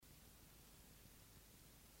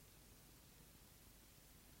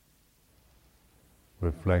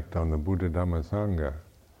reflect on the Buddha Dhamma Sangha.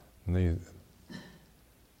 And these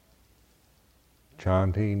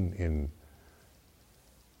chanting in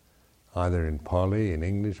either in Pali, in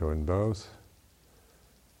English, or in both,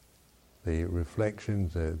 the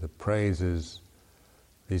reflections, the praises,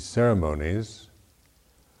 these ceremonies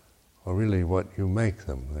are really what you make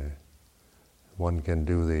them. One can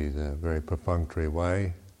do these in a very perfunctory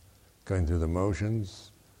way, going through the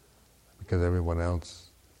motions, because everyone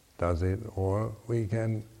else does it, or we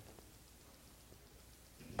can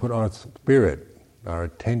put our spirit, our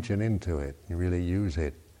attention into it, and really use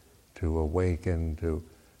it to awaken, to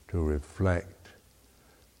reflect,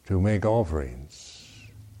 to make offerings,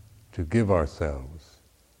 to give ourselves.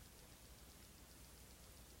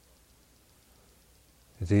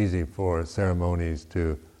 It's easy for ceremonies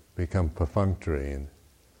to become perfunctory and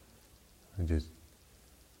just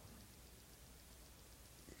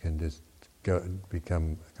can just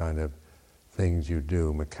become kind of things you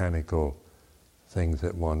do, mechanical things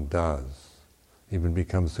that one does, even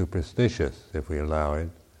become superstitious if we allow it.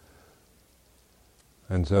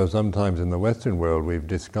 And so sometimes in the Western world we've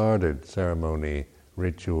discarded ceremony,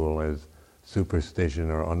 ritual as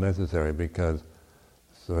superstition or unnecessary because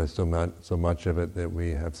so much of it that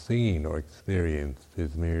we have seen or experienced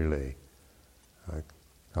is merely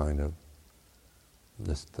kind of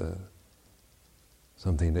just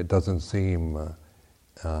something that doesn't seem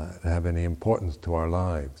to have any importance to our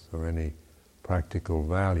lives or any practical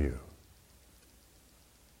value.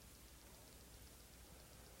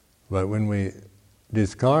 But when we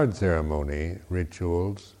discard ceremony,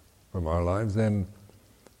 rituals from our lives, then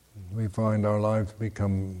we find our lives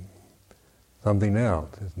become something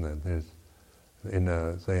else, isn't it? There's, in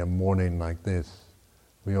a morning like this,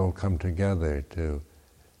 we all come together to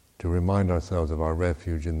remind ourselves of our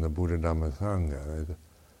refuge in the Buddha Dhamma Sangha.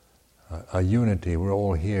 There's a unity. We're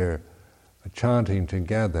all here chanting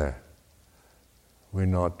together. We're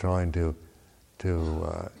not trying to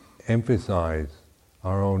emphasize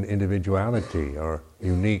our own individuality or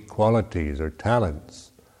unique qualities or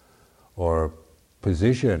talents or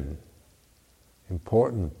position,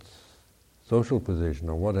 importance, social position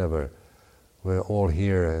or whatever. We're all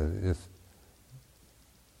here just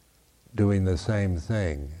doing the same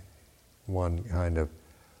thing, one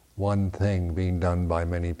thing being done by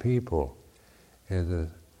many people.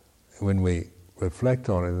 When we reflect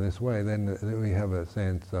on it in this way, then we have a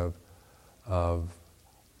sense of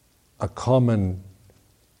a common,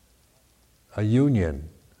 a union,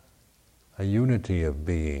 a unity of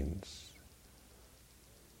beings,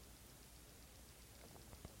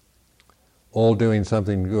 all doing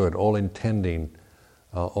something good, all intending,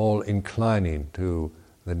 all inclining to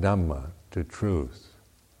the Dhamma, to truth.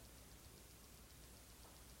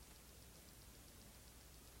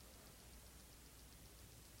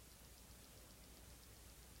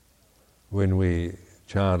 When we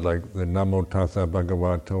chant like the Namo Tassa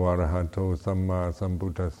Bhagavato Arahato Samma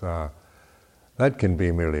Sambuddhassa, that can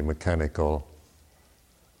be merely mechanical,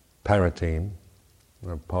 parroting,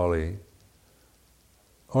 or Pali,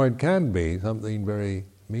 or it can be something very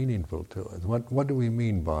meaningful to us. What do we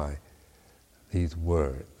mean by these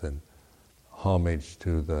words and homage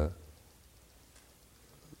to the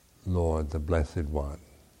Lord, the Blessed One,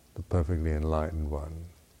 the perfectly enlightened One?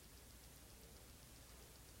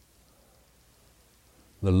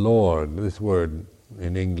 The Lord, this word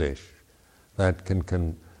in English, that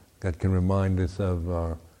can remind us of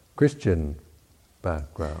our Christian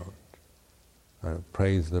background.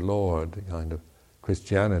 Praise the Lord, the kind of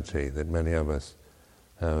Christianity that many of us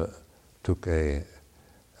took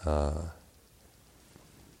have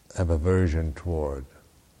aversion toward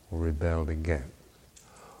or rebelled against.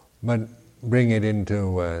 But bring it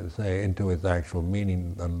into its actual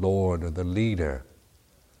meaning, the Lord or the leader.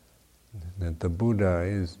 That the Buddha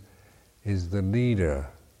is the leader.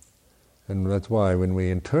 And that's why when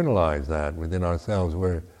we internalize that within ourselves,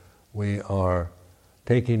 we are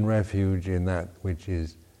taking refuge in that which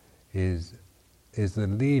is the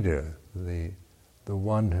leader, the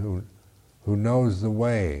one who knows the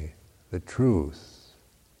way, the truth,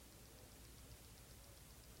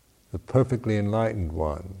 the perfectly enlightened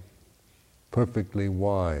one, perfectly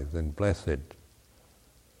wise and blessed.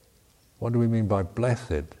 What do we mean by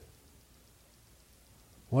blessed?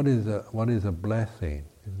 What is a blessing?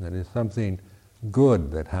 Isn't it? It's something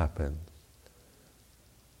good that happens.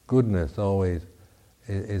 Goodness always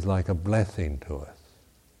is like a blessing to us.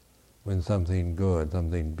 When something good,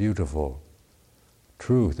 something beautiful,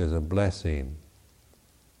 truth is a blessing.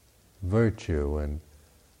 Virtue and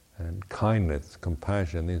kindness,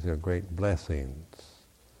 compassion, these are great blessings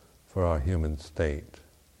for our human state.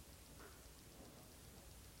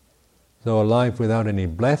 So a life without any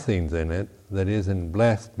blessings in it, that isn't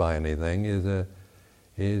blessed by anything, is a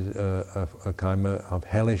kind of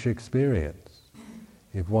hellish experience.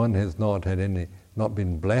 If one has not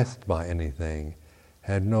been blessed by anything,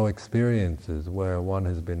 had no experiences where one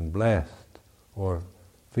has been blessed, or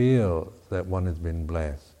feels that one has been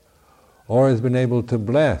blessed, or has been able to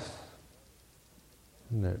bless,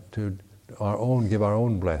 to give our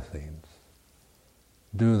own blessings,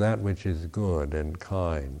 do that which is good and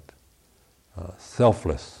kind,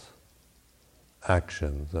 selfless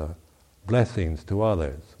actions, blessings to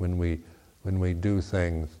others. When we do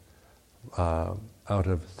things out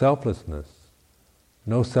of selflessness,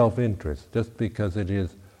 no self-interest, just because it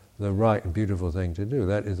is the right and beautiful thing to do,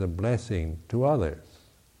 that is a blessing to others.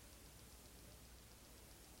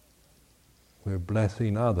 We're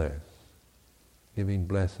blessing others, giving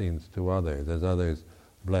blessings to others as others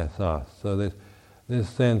bless us. So this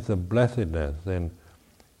sense of blessedness and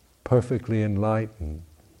perfectly enlightened,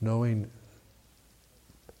 knowing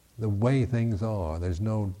the way things are, there's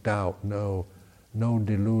no doubt, no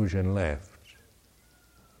delusion left.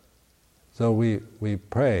 So we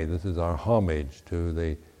pray, this is our homage to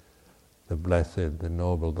the blessed, the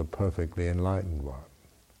noble, the perfectly enlightened one.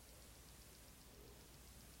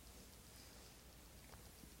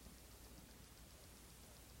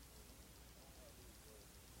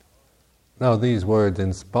 Now these words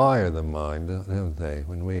inspire the mind, don't they?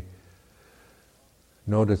 When we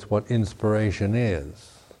notice what inspiration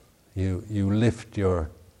is, you lift your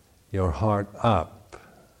heart up.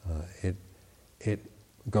 It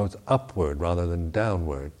goes upward rather than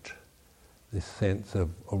downward. This sense of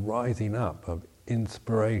a rising up, of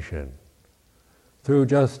inspiration, through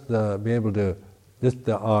just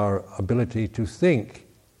our ability to think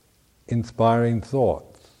inspiring thoughts.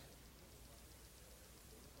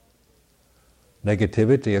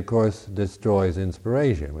 Negativity, of course, destroys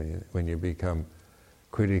inspiration. When you become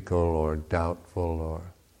critical or doubtful or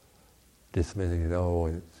dismissing,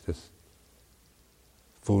 it's just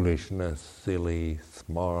foolishness, silly,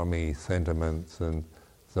 smarmy sentiments, and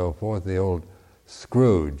so forth. The old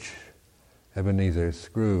Scrooge, Ebenezer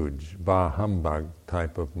Scrooge, bah humbug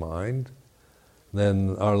type of mind.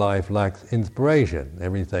 Then our life lacks inspiration.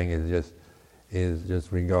 Everything is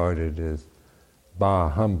just regarded as bah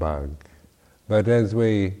humbug. But as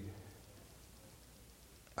we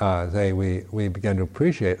begin to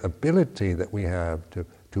appreciate the ability that we have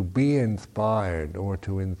to be inspired or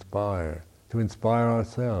to inspire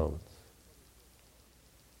ourselves.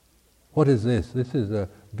 What is this? This is a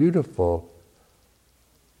beautiful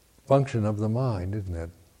function of the mind, isn't it?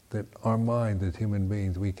 That our mind as human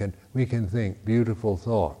beings, we can think beautiful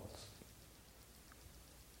thoughts.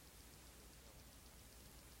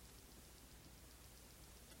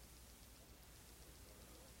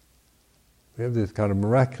 We have this kind of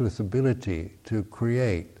miraculous ability to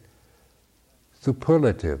create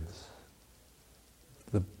superlatives,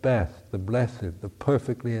 the best, the blessed, the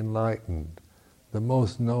perfectly enlightened, the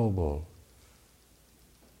most noble,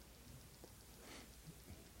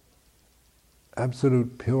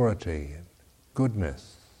 absolute purity,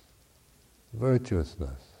 goodness,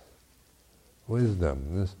 virtuousness,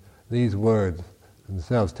 wisdom. These words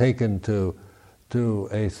themselves taken to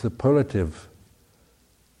a superlative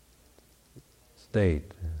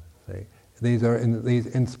state. These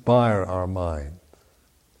inspire our mind.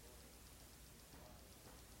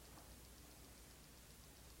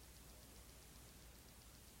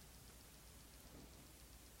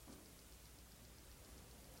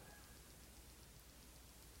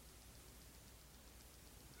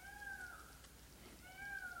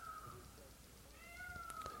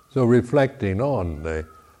 So reflecting on the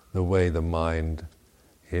way the mind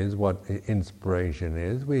is, what inspiration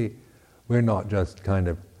is, we're not just kind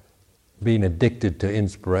of being addicted to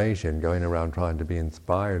inspiration, going around trying to be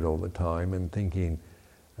inspired all the time and thinking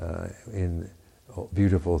in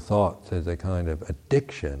beautiful thoughts as a kind of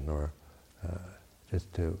addiction, or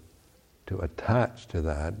just to attach to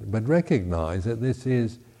that, but recognize that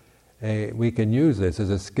we can use this as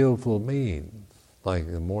a skillful means,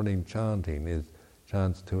 like the morning chanting is a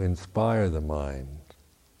chance to inspire the mind,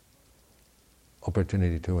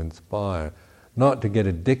 opportunity to inspire. Not to get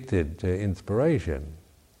addicted to inspiration,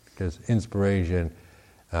 because inspiration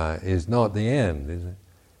is not the end, is it?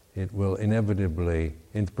 It will inevitably,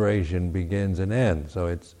 inspiration begins and ends, so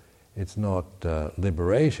it's not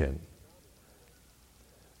liberation.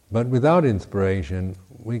 But without inspiration,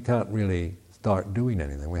 we can't really start doing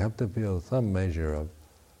anything. We have to feel some measure of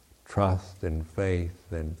trust and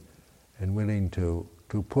faith and willing to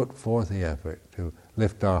put forth the effort, to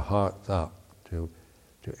lift our hearts up, to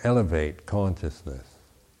elevate consciousness.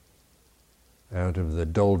 out of the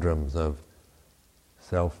doldrums of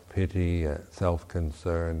self-pity,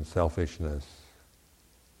 self-concern, selfishness.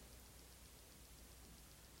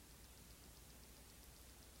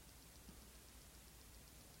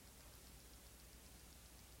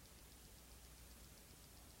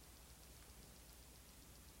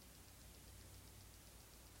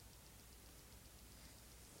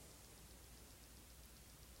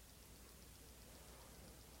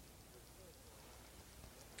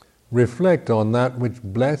 Reflect on that which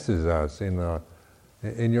blesses us in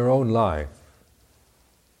your own life,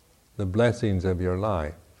 the blessings of your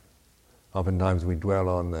life. Oftentimes we dwell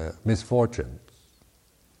on the misfortunes,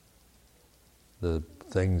 the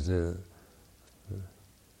things, the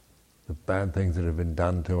bad things that have been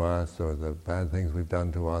done to us, or the bad things we've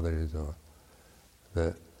done to others, or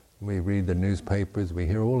we read the newspapers, we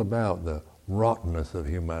hear all about the rottenness of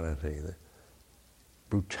humanity, the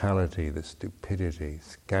brutality, the stupidity,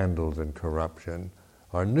 scandals and corruption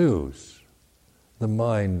are news. The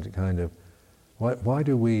mind kind of, why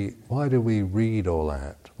do we read all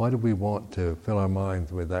that? Why do we want to fill our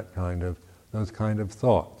minds with those kind of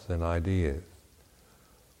thoughts and ideas?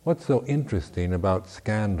 What's so interesting about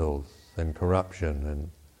scandals and corruption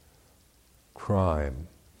and crime?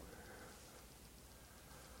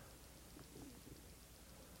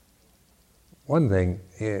 One thing,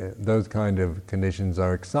 those kind of conditions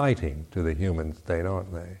are exciting to the human state,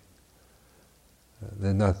 aren't they?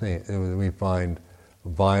 There's nothing, we find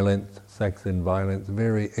violence, sex and violence,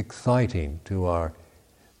 very exciting to our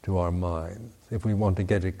minds. If we want to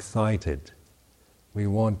get excited, we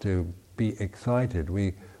want to be excited.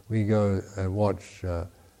 We go and watch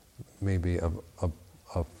maybe a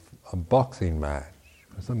boxing match,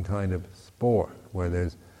 or some kind of sport where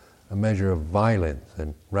there's a measure of violence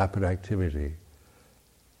and rapid activity.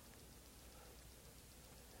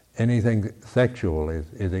 Anything sexual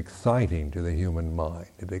is exciting to the human mind.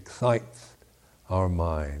 It excites our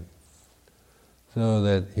minds, so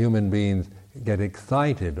that human beings get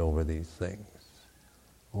excited over these things,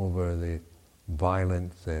 over the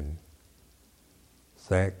violence and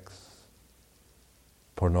sex,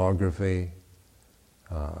 pornography,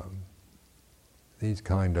 these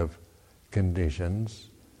kind of conditions.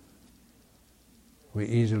 We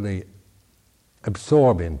easily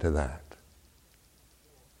absorb into that.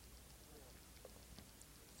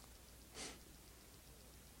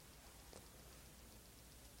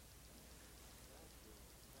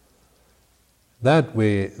 That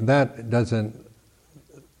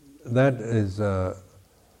is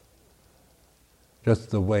just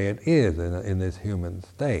the way it is in this human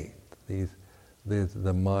state.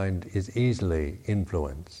 The mind is easily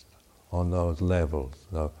influenced on those levels.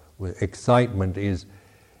 So excitement is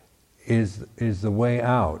the way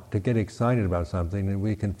out. To get excited about something, and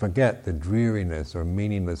we can forget the dreariness or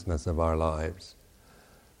meaninglessness of our lives,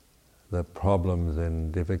 the problems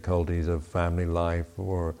and difficulties of family life,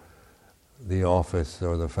 or the office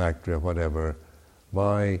or the factory or whatever,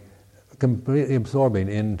 by completely absorbing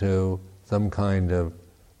into some kind of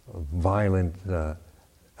violent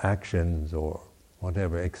actions or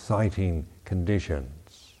whatever, exciting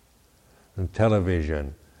conditions. And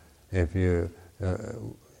television, if you,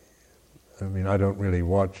 I don't really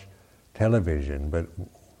watch television, but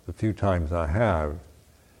the few times I have,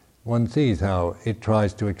 one sees how it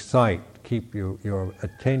tries to excite, keep your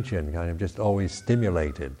attention kind of just always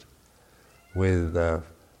stimulated with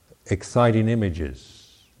exciting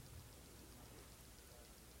images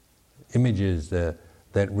that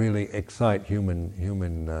really excite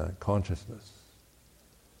human consciousness.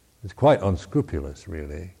 It's quite unscrupulous,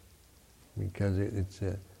 really, because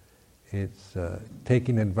it's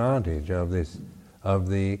taking advantage of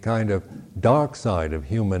the kind of dark side of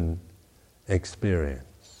human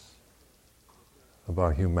experience, of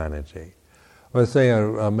our humanity. Or say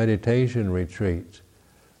a meditation retreat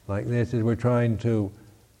like this is we're trying to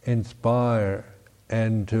inspire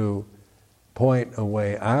and to point a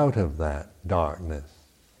way out of that darkness,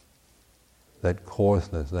 that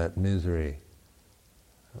coarseness, that misery,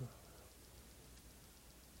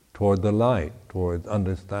 toward the light, toward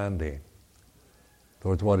understanding,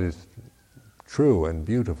 towards what is true and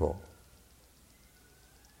beautiful.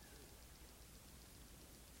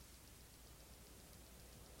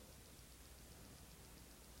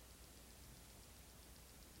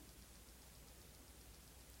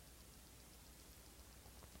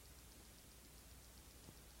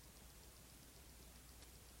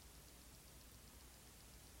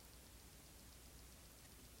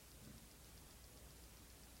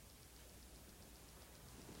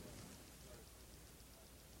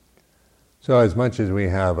 So as much as we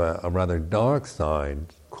have a rather dark side,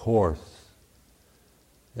 coarse,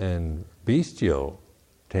 and bestial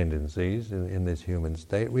tendencies in this human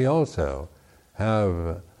state, we also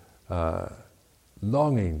have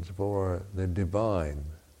longings for the divine,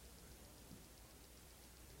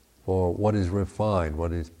 for what is refined,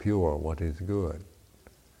 what is pure, what is good.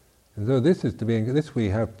 And so this we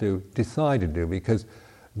have to decide to do, because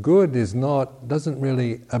good doesn't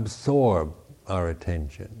really absorb our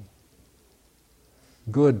attention.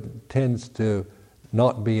 Good tends to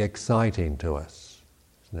not be exciting to us.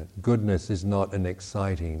 Goodness is not an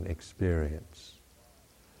exciting experience.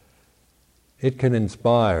 It can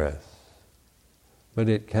inspire us, but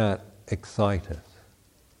it can't excite us.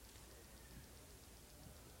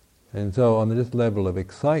 And so on this level of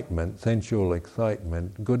excitement, sensual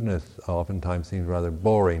excitement, goodness oftentimes seems rather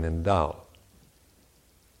boring and dull.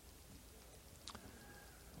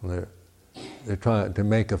 They're trying to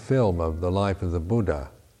make a film of the life of the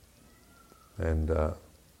Buddha, and the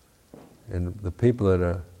people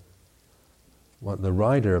the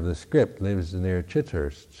writer of the script lives near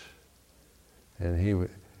Chithurst, and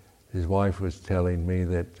his wife was telling me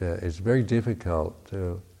that it's very difficult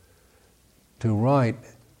to write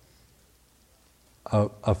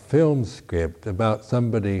a film script about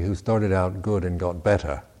somebody who started out good and got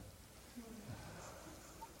better.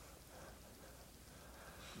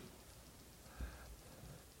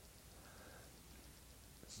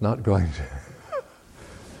 It's not going to,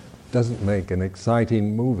 doesn't make an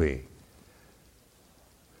exciting movie.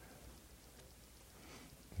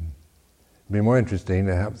 It'd be more interesting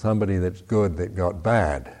to have somebody that's good that got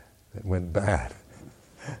bad, that went bad.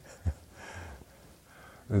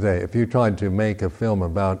 If you tried to make a film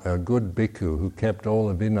about a good bhikkhu who kept all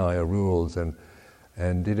the Vinaya rules and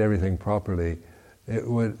did everything properly,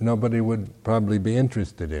 nobody would probably be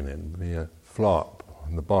interested in it. It would be a flop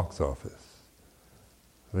in the box office.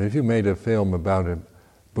 But if you made a film about a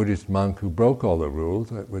Buddhist monk who broke all the rules,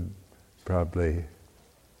 that would probably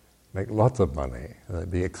make lots of money. That'd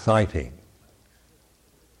be exciting.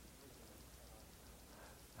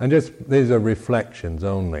 And these are reflections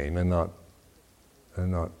only, they're not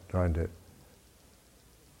trying to,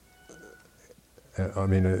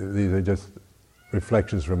 these are just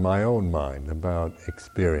reflections from my own mind about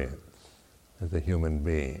experience as a human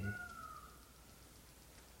being.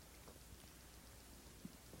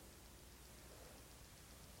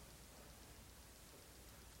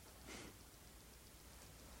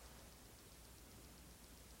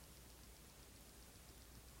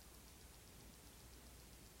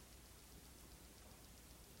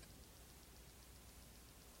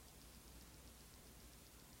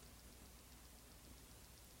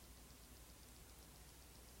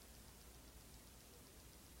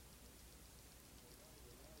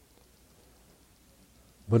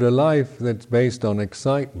 But a life that's based on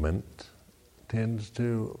excitement tends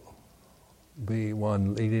to be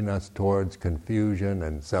one leading us towards confusion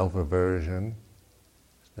and self-aversion.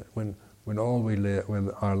 When all we live,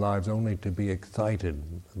 when our lives only to be excited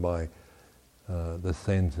by the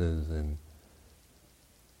senses, and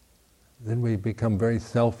then we become very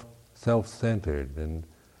self-centered,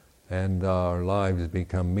 and our lives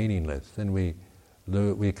become meaningless. Then we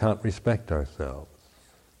can't respect ourselves.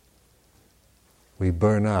 We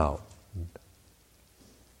burn out,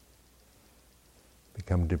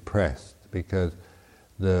 become depressed, because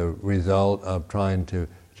the result of trying to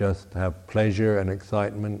just have pleasure and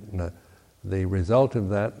excitement, the result of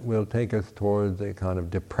that will take us towards a kind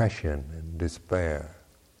of depression and despair.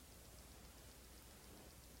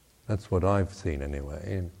 That's what I've seen anyway,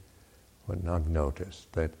 and what I've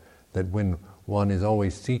noticed, that when one is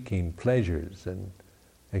always seeking pleasures and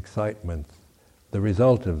excitements, the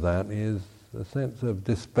result of that is a sense of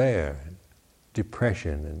despair, and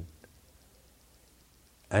depression, and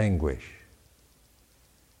anguish.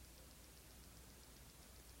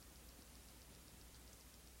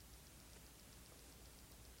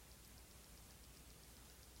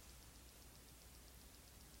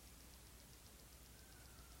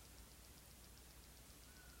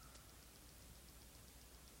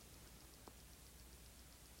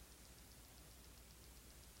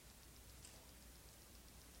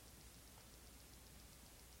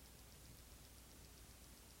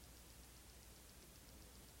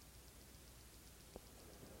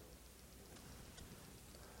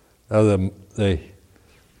 Now the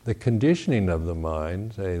conditioning of the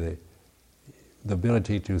mind, say the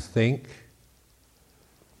ability to think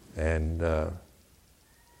and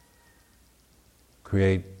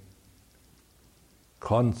create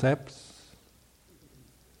concepts,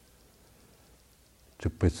 to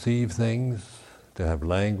perceive things, to have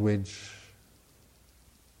language,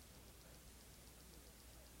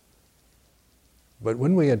 But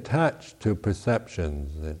when we attach to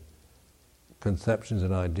perceptions, conceptions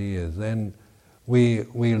and ideas, then we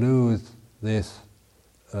lose this,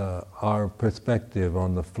 our perspective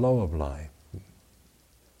on the flow of life.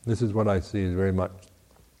 This is what I see is very much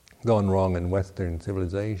gone wrong in Western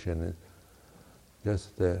civilization, is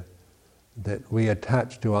just that we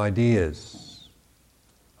attach to ideas,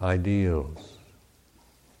 ideals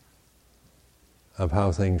of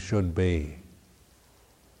how things should be.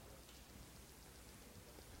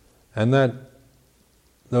 And that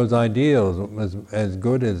those ideals, as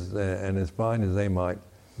good as and as fine as they might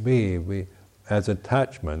be, as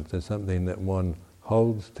attachments, as something that one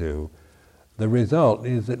holds to, the result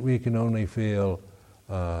is that we can only feel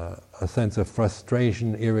a sense of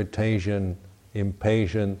frustration, irritation,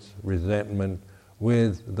 impatience, resentment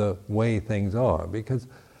with the way things are. Because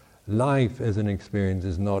life as an experience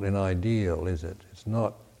is not an ideal, is it? It's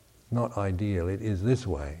not ideal, it is this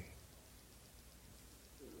way.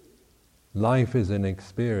 Life is an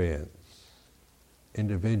experience,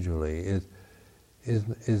 individually,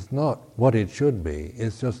 is not what it should be,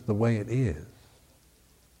 it's just the way it is.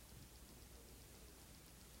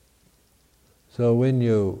 So when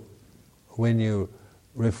you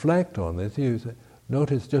reflect on this, you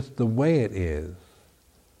notice just the way it is,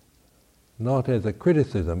 not as a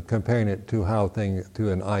criticism, comparing it to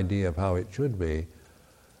to an idea of how it should be,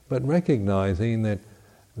 but recognizing that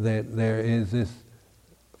there is this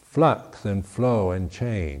flux and flow and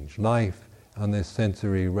change, life on this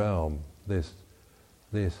sensory realm, this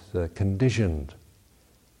conditioned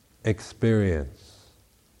experience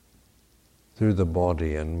through the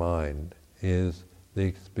body and mind is the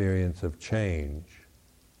experience of change,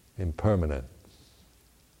 impermanence.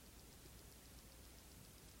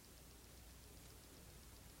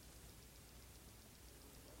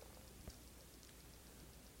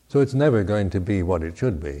 So it's never going to be what it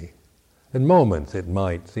should be. In moments it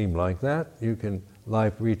might seem like that.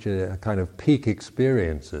 Life reach a kind of peak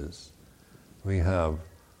experiences. We have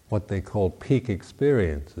what they call peak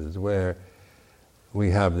experiences, where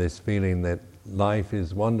we have this feeling that life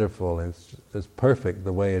is wonderful and it's perfect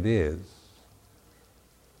the way it is.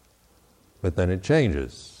 But then it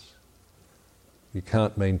changes. You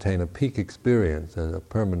can't maintain a peak experience as a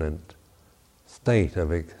permanent state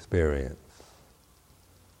of experience.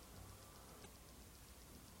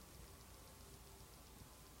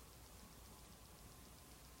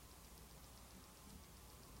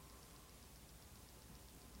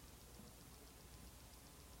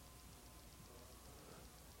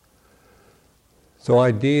 So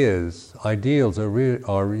ideals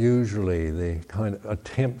are usually the kind of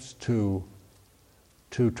attempts to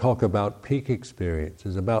talk about peak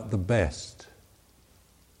experiences, about the best.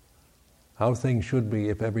 How things should be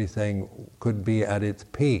if everything could be at its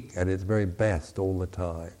peak, at its very best all the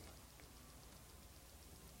time.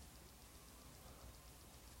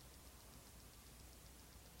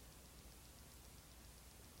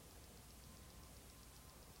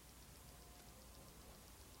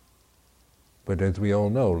 But as we all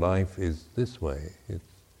know, life is this way.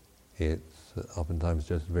 It's oftentimes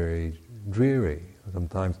just very dreary.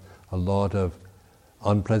 Sometimes a lot of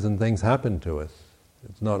unpleasant things happen to us.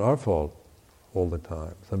 It's not our fault all the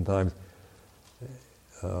time. Sometimes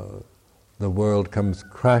the world comes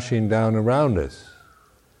crashing down around us.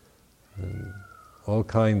 And all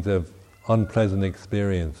kinds of unpleasant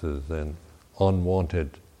experiences and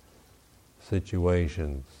unwanted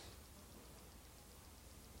situations.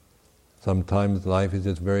 Sometimes life is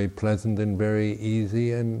just very pleasant and very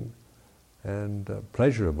easy and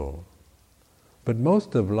pleasurable. But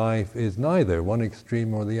most of life is neither one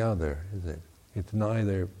extreme or the other, is it? It's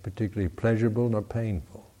neither particularly pleasurable nor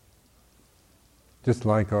painful. Just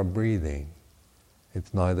like our breathing,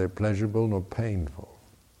 it's neither pleasurable nor painful.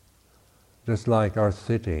 Just like our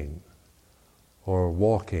sitting, or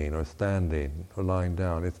walking, or standing, or lying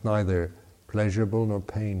down, it's neither pleasurable nor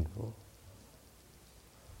painful.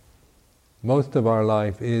 Most of our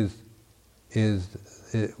life is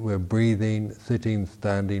we're breathing, sitting,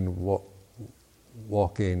 standing,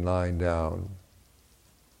 walking, lying down.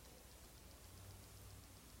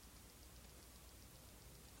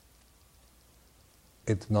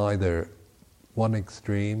 It's neither one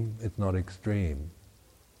extreme, it's not extreme.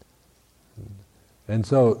 And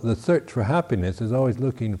so the search for happiness is always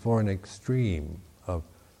looking for an extreme of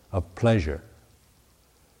pleasure,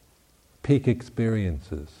 peak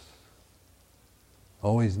experiences.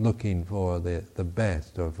 Always looking for the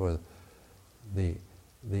best, or for the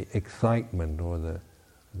excitement, or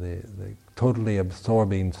the totally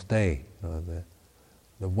absorbing state, or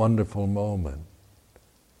the wonderful moment.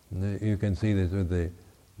 And you can see this with the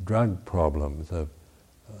drug problems of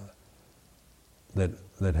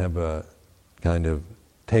that have kind of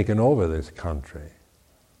taken over this country.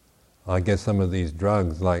 I guess some of these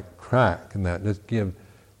drugs like crack and that just give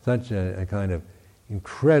such a kind of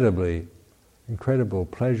incredible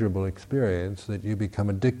pleasurable experience that you become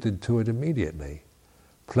addicted to it immediately.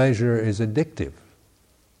 Pleasure is addictive.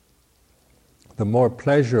 The more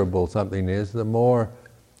pleasurable something is, the more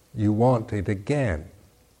you want it again.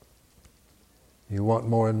 You want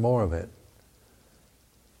more and more of it.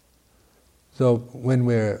 So when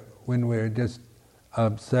we're just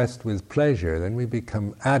obsessed with pleasure, then we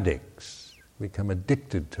become addicts, become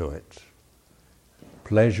addicted to it.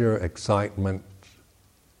 Pleasure, excitement,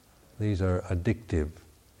 these are addictive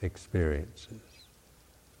experiences.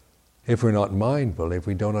 If we're not mindful, if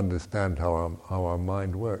we don't understand how our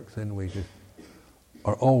mind works, then we just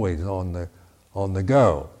are always on the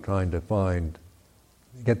go, trying to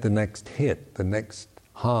get the next hit, the next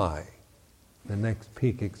high, the next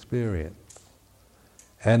peak experience.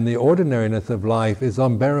 And the ordinariness of life is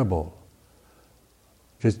unbearable.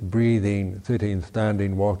 Just breathing, sitting,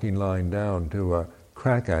 standing, walking, lying down to a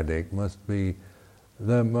crack addict must be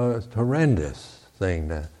the most horrendous thing,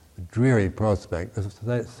 the dreary prospect of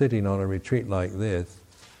sitting on a retreat like this,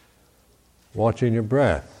 watching your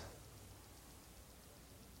breath.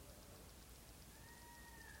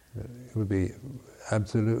 It would be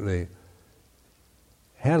absolutely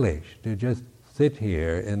hellish to just sit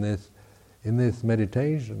here in this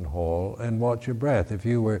meditation hall and watch your breath. If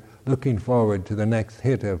you were looking forward to the next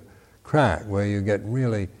hit of crack, where you get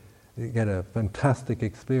a fantastic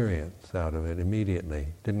experience out of it immediately.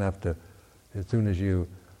 Didn't have to, as soon as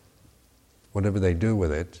whatever they do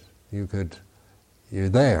with it, you're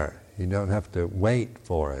there. You don't have to wait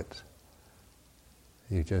for it.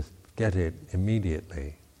 You just get it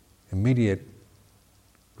immediately. Immediate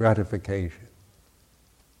gratification.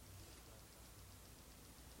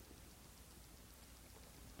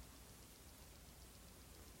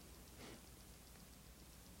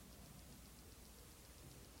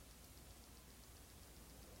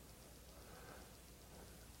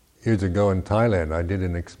 Years ago in Thailand, I did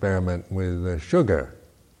an experiment with sugar,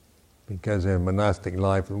 because in monastic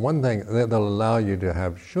life, one thing, they'll allow you to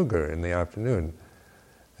have sugar in the afternoon,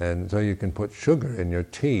 and so you can put sugar in your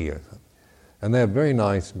tea or something. And they have very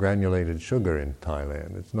nice granulated sugar in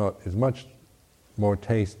Thailand. It's much more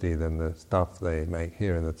tasty than the stuff they make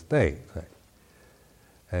here in the States.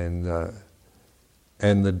 And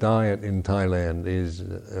the diet in Thailand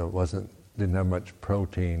didn't have much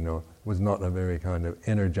protein, or was not a very kind of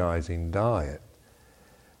energizing diet.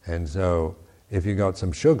 And so if you got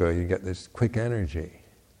some sugar, you get this quick energy.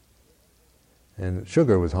 And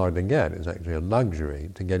sugar was hard to get. It was actually a luxury.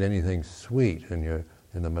 To get anything sweet in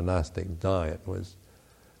the monastic diet was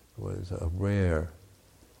a rare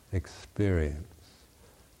experience.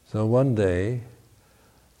 So one day,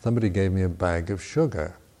 somebody gave me a bag of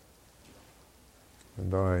sugar.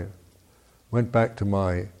 And I went back to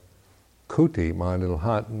my kuti, my little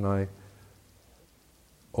hut, and I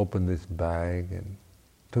opened this bag and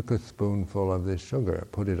took a spoonful of this sugar,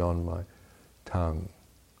 put it on my tongue,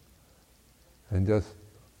 and just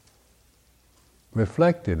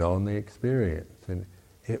reflected on the experience. And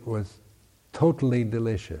it was totally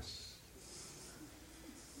delicious.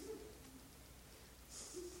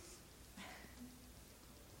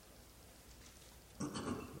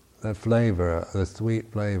 The flavor, the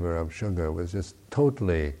sweet flavor of sugar was just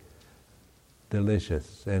totally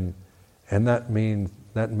delicious, and that meant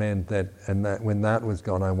that when that was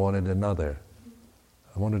gone, I wanted another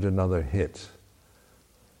hit.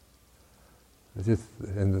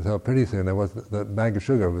 And so pretty soon the bag of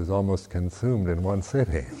sugar was almost consumed in one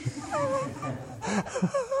sitting.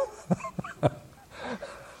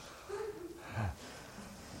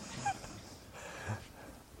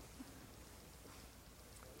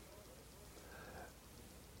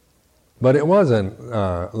 But it wasn't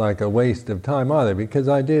like a waste of time either, because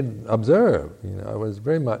I did observe. I was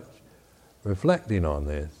very much reflecting on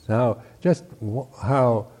this,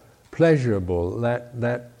 how pleasurable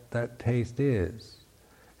that taste is,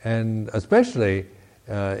 and especially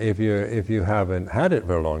if you haven't had it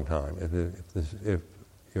for a long time, if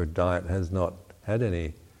your diet has not had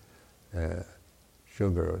any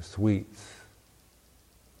sugar or sweets,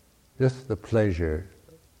 just the pleasure,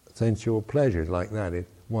 sensual pleasures like that.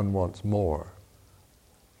 One wants more.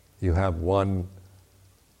 You have one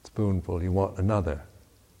spoonful, you want another.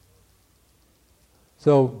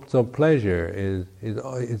 So pleasure is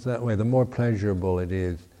that way. The more pleasurable it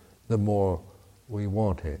is, the more we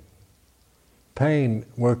want it. Pain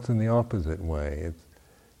works in the opposite way.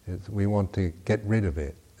 We want to get rid of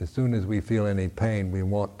it. As soon as we feel any pain, we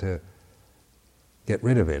want to get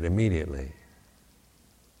rid of it immediately.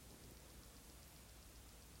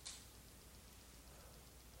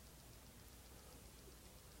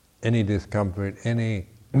 any discomfort, any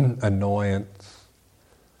annoyance,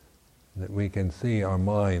 that we can see our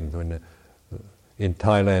minds in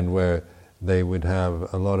Thailand where they would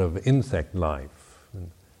have a lot of insect life,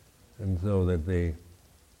 and so that the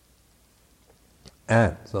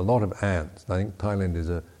ants, a lot of ants. I think Thailand is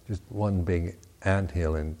just one big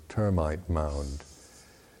anthill and termite mound.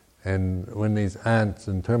 And when these ants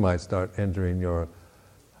and termites start entering your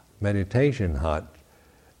meditation hut,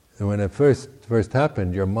 when it first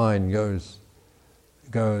happened, your mind goes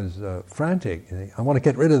frantic. I want to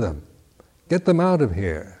get rid of them. Get them out of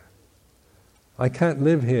here. I can't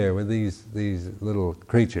live here with these little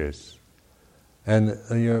creatures. And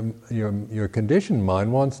your conditioned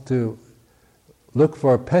mind wants to look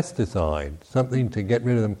for a pesticide, something to get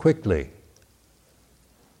rid of them quickly.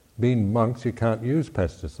 Being monks, you can't use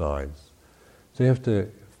pesticides. So you have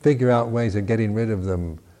to figure out ways of getting rid of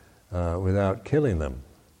them without killing them.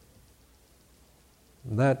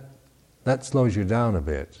 That slows you down a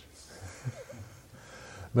bit.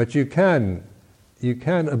 But you can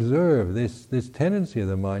observe this tendency of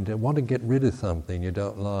the mind to want to get rid of something you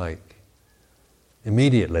don't like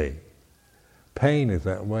immediately. Pain is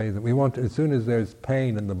that way, that we want to, as soon as there's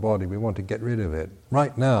pain in the body, we want to get rid of it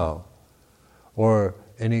right now. Or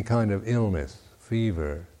any kind of illness,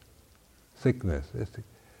 fever, sickness.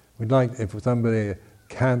 We'd like, if somebody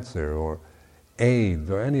cancer or AIDS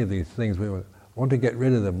or any of these things, we want to get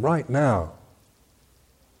rid of them right now.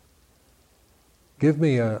 Give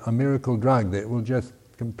me a miracle drug that will just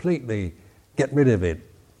completely get rid of it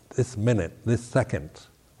this minute, this second,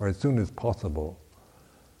 or as soon as possible.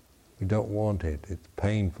 We don't want it. It's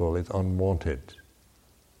painful. It's unwanted.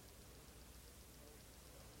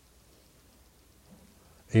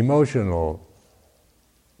 Emotional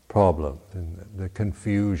problem, the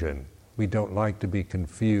confusion. We don't like to be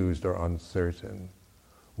confused or uncertain,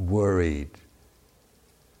 worried,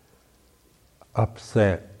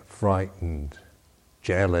 upset, frightened,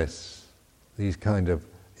 jealous. These kind of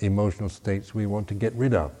emotional states we want to get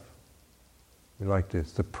rid of. We like to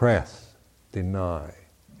suppress, deny,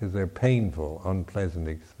 because they're painful, unpleasant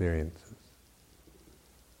experiences.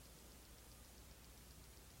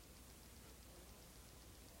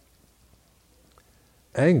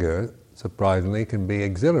 Anger, surprisingly, can be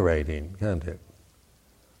exhilarating, can't it?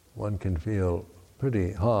 One can feel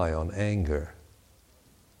pretty high on anger.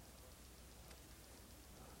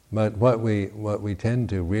 But what we tend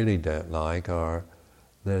to really don't like are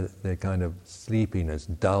the kind of sleepiness,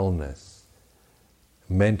 dullness,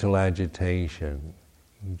 mental agitation,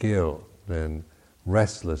 guilt, and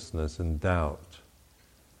restlessness and doubt.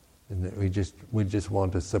 And that we just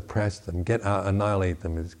want to suppress them, annihilate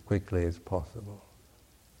them as quickly as possible.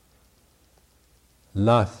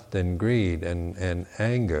 Lust and greed and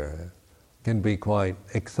anger can be quite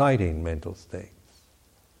exciting mental states.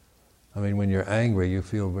 I mean, when you're angry, you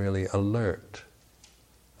feel really alert,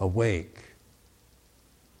 awake.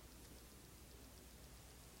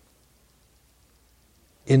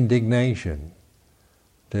 Indignation,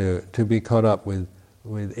 to be caught up with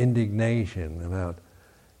indignation about,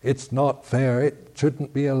 it's not fair, it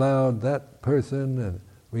shouldn't be allowed, that person, and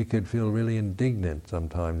we could feel really indignant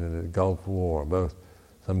sometimes in the Gulf War, both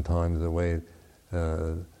sometimes the way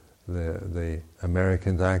the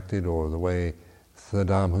Americans acted or the way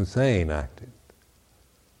Saddam Hussein acted,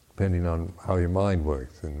 depending on how your mind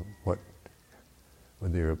works and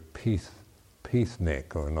whether you're a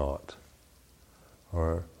peacenik or not,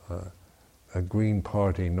 or a Green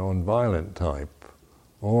Party non-violent type,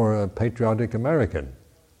 or a patriotic American.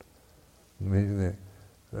 That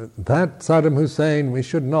Saddam Hussein, we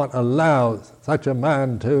should not allow such a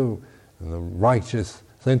man to. And the righteous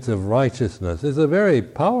sense of righteousness is a very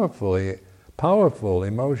powerful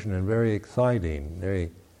emotion and very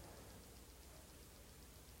exciting.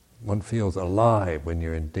 One feels alive when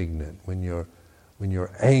you're indignant, when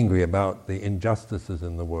you're angry about the injustices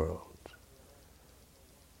in the world.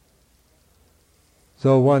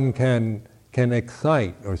 So one can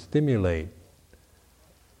excite or stimulate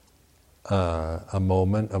a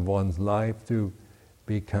moment of one's life through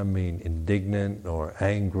becoming indignant or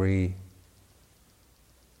angry.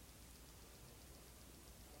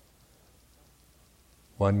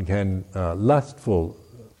 One can lustful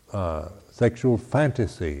sexual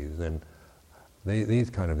fantasies and these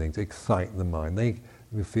kind of things excite the mind.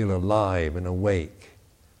 We feel alive and awake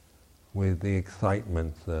with the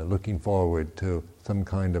excitement, looking forward to some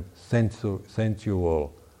kind of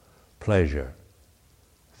sensual pleasure,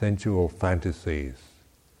 sensual fantasies.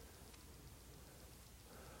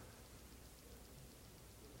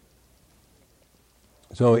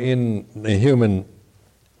 So in the human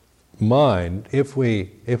mind, if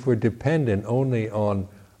we're dependent only on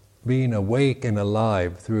being awake and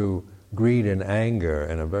alive through greed and anger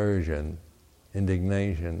and aversion,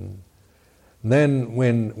 indignation, then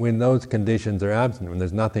when those conditions are absent, when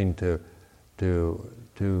there's nothing to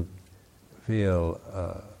feel,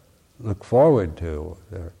 look forward to,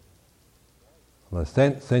 a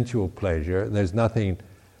sensual pleasure, there's nothing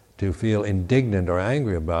to feel indignant or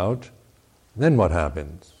angry about, then what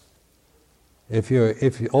happens? If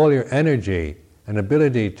all your energy and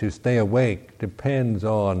ability to stay awake depends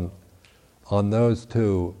on those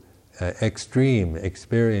two extreme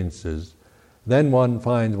experiences, then one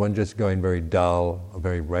finds one just going very dull,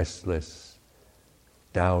 very restless,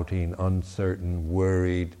 doubting, uncertain,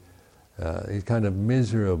 worried, these kind of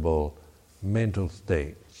miserable mental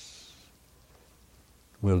states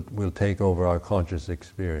will take over our conscious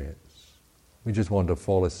experience. We just want to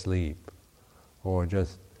fall asleep, or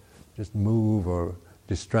just move or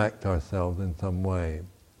distract ourselves in some way,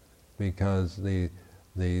 because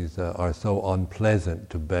these are so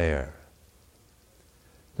unpleasant to bear.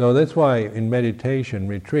 So that's why in meditation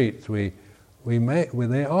retreats they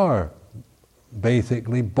are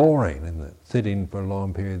basically boring, isn't it? Sitting for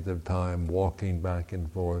long periods of time, walking back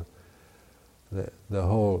and forth. The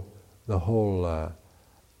whole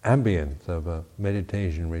ambience of a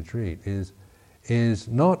meditation retreat is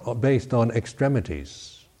not based on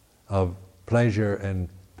extremities of pleasure and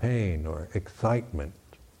pain or excitement,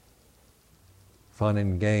 fun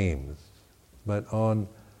and games, but on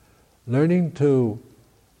learning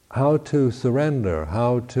how to surrender,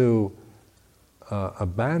 how to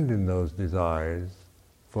abandon those desires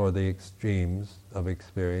for the extremes of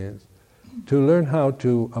experience, to learn how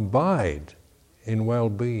to abide in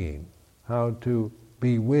well-being, how to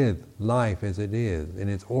be with life as it is, in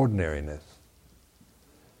its ordinariness,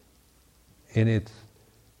 in its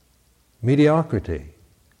mediocrity,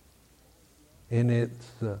 in its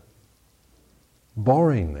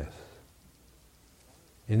boringness,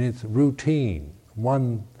 in its routine,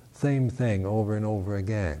 one same thing over and over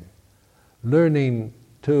again. Learning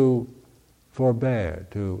to forbear,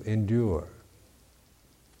 to endure.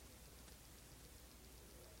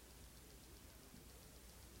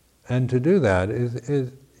 And to do that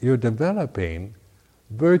is you're developing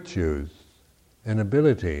virtues and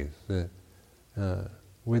abilities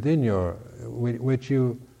within which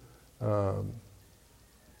you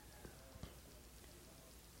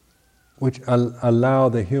which allow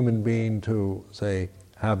the human being to, say,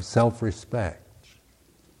 have self-respect.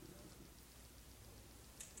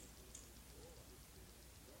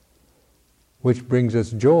 Which brings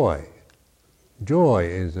us joy. Joy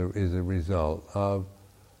is a result of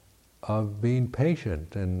being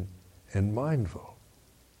patient and mindful.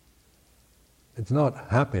 It's not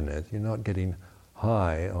happiness. You're not getting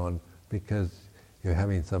high because you're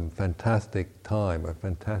having some fantastic time or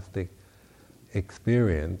fantastic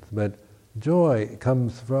experience, but joy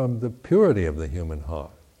comes from the purity of the human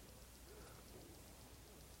heart,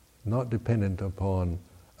 not dependent upon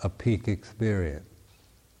a peak experience.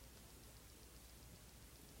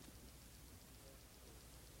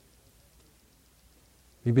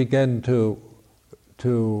 You begin to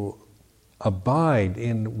abide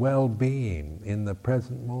in well-being in the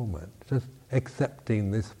present moment. Just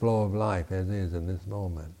accepting this flow of life as is in this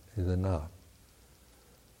moment is enough.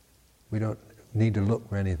 We don't need to look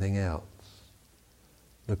for anything else.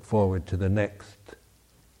 Look forward to the next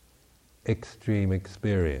extreme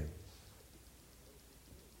experience.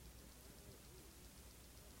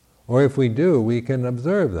 Or if we do, we can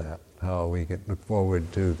observe that, how we can look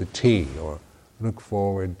forward to the tea, or look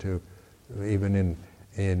forward to, even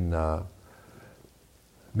in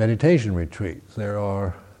meditation retreats, there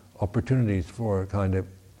are opportunities for kind of,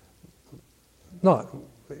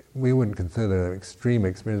 we wouldn't consider them extreme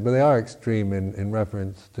experience, but they are extreme in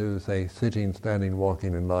reference to, say, sitting, standing,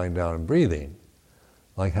 walking, and lying down and breathing,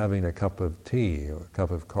 like having a cup of tea or a cup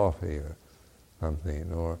of coffee or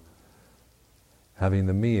something, or having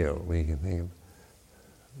the meal. We can think of,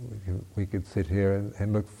 we could sit here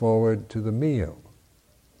and look forward to the meal,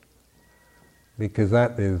 because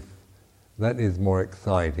that is more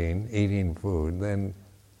exciting, eating food, than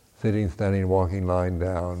sitting, standing, walking, lying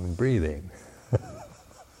down, and breathing.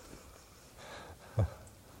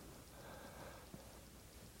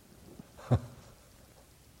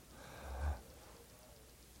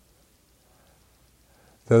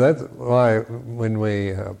 So that's why when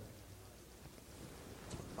we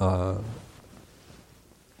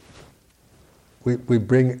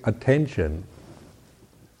bring attention,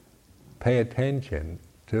 pay attention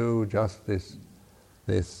to just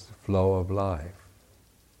this flow of life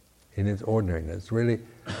in its ordinariness. Really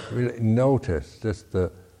notice just the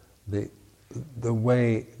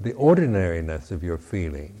the ordinariness of your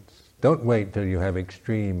feelings. Don't wait till you have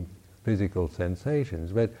extreme physical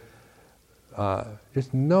sensations, but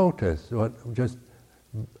just notice just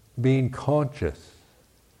being conscious,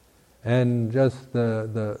 and just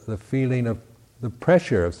the feeling of the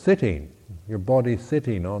pressure of sitting, your body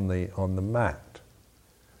sitting on the mat.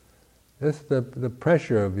 Just the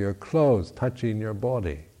pressure of your clothes touching your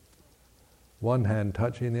body, one hand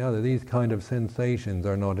touching the other. These kind of sensations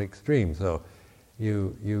are not extreme, so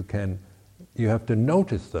you have to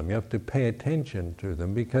notice them, you have to pay attention to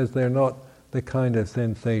them, because they're not the kind of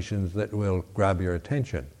sensations that will grab your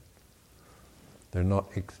attention. They're not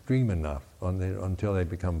extreme enough until they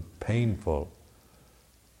become painful.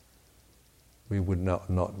 We would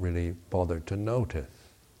not really bother to notice.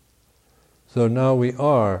 So now we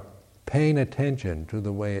are paying attention to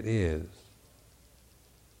the way it is,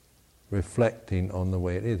 reflecting on the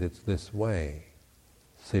way it is. It's this way.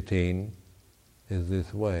 Sitting is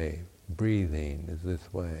this way. Breathing is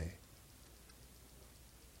this way.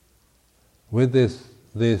 With this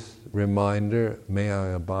reminder, may I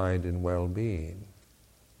abide in well-being.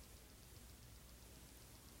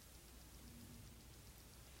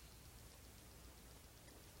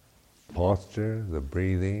 Posture, the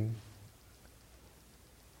breathing,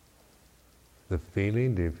 the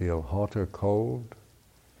feeling. Do you feel hot or cold?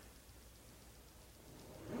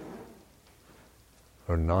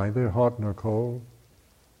 Or neither hot nor cold?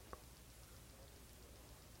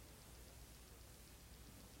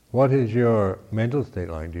 What is your mental state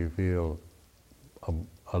like? Do you feel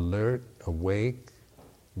alert, awake,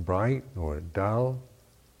 bright or dull,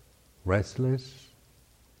 restless,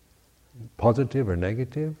 positive or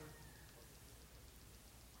negative,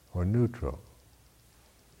 or neutral?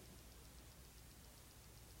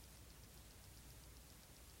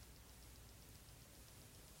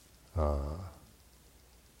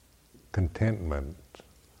 Contentment,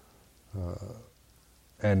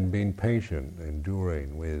 and being patient,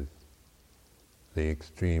 enduring with the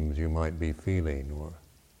extremes you might be feeling or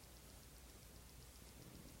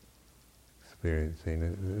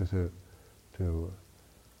experiencing. To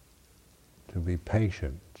be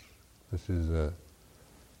patient. This is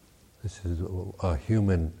a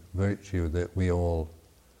human virtue that we all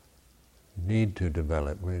need to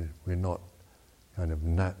develop. We're not kind of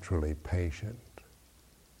naturally patient.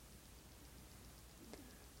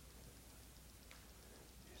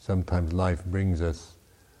 Sometimes life brings us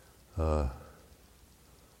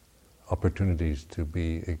opportunities to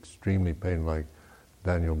be extremely patient, like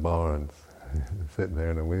Daniel Barnes sitting there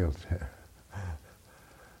in a wheelchair,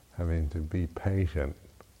 having to be patient,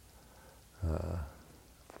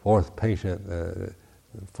 forced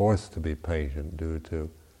to be patient due to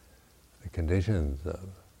the conditions of,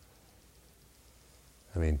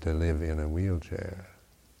 to live in a wheelchair.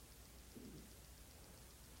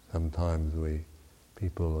 Sometimes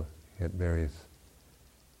people get various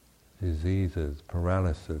diseases,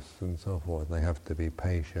 paralysis and so forth. They have to be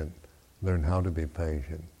patient, learn how to be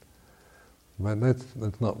patient. But let's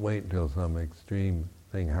not wait till some extreme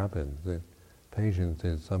thing happens. Patience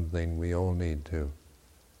is something we all need to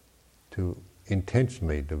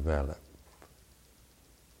intentionally develop,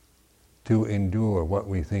 to endure what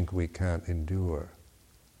we think we can't endure.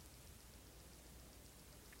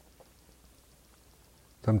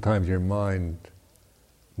 Sometimes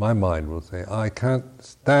my mind will say, I can't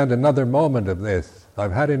stand another moment of this.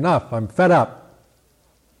 I've had enough. I'm fed up.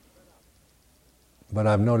 But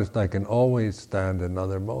I've noticed I can always stand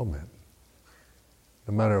another moment.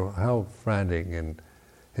 No matter how frantic and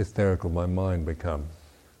hysterical my mind becomes.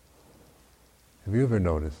 Have you ever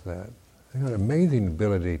noticed that? I have an amazing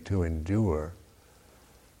ability to endure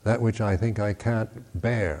that which I think I can't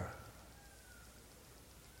bear.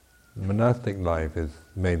 The monastic life has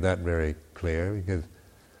made that very clear, because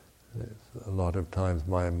a lot of times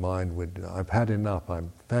my mind would, I've had enough, I'm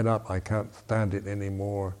fed up, I can't stand it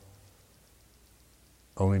anymore,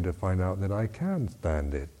 only to find out that I can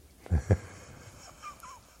stand it.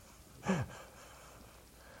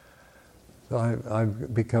 So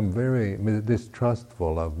I've become very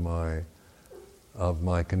distrustful of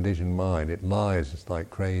my conditioned mind. It lies just like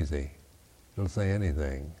crazy. It'll say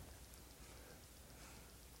anything.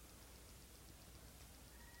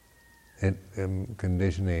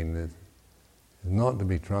 Conditioning is not to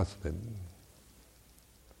be trusted.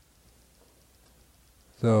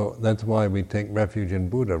 So that's why we take refuge in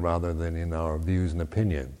Buddha rather than in our views and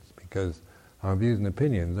opinions, because our views and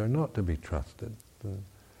opinions are not to be trusted.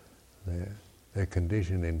 They're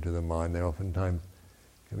conditioned into the mind. They're oftentimes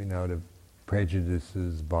coming out of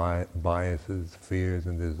prejudices, biases, fears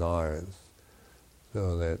and desires,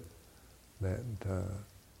 so that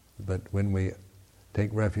But when we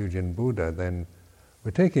take refuge in Buddha, then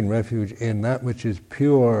we're taking refuge in that which is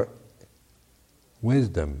pure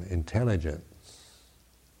wisdom, intelligence.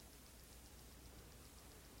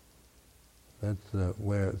 That's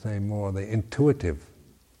where, say, more the intuitive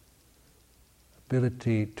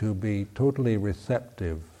ability to be totally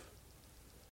receptive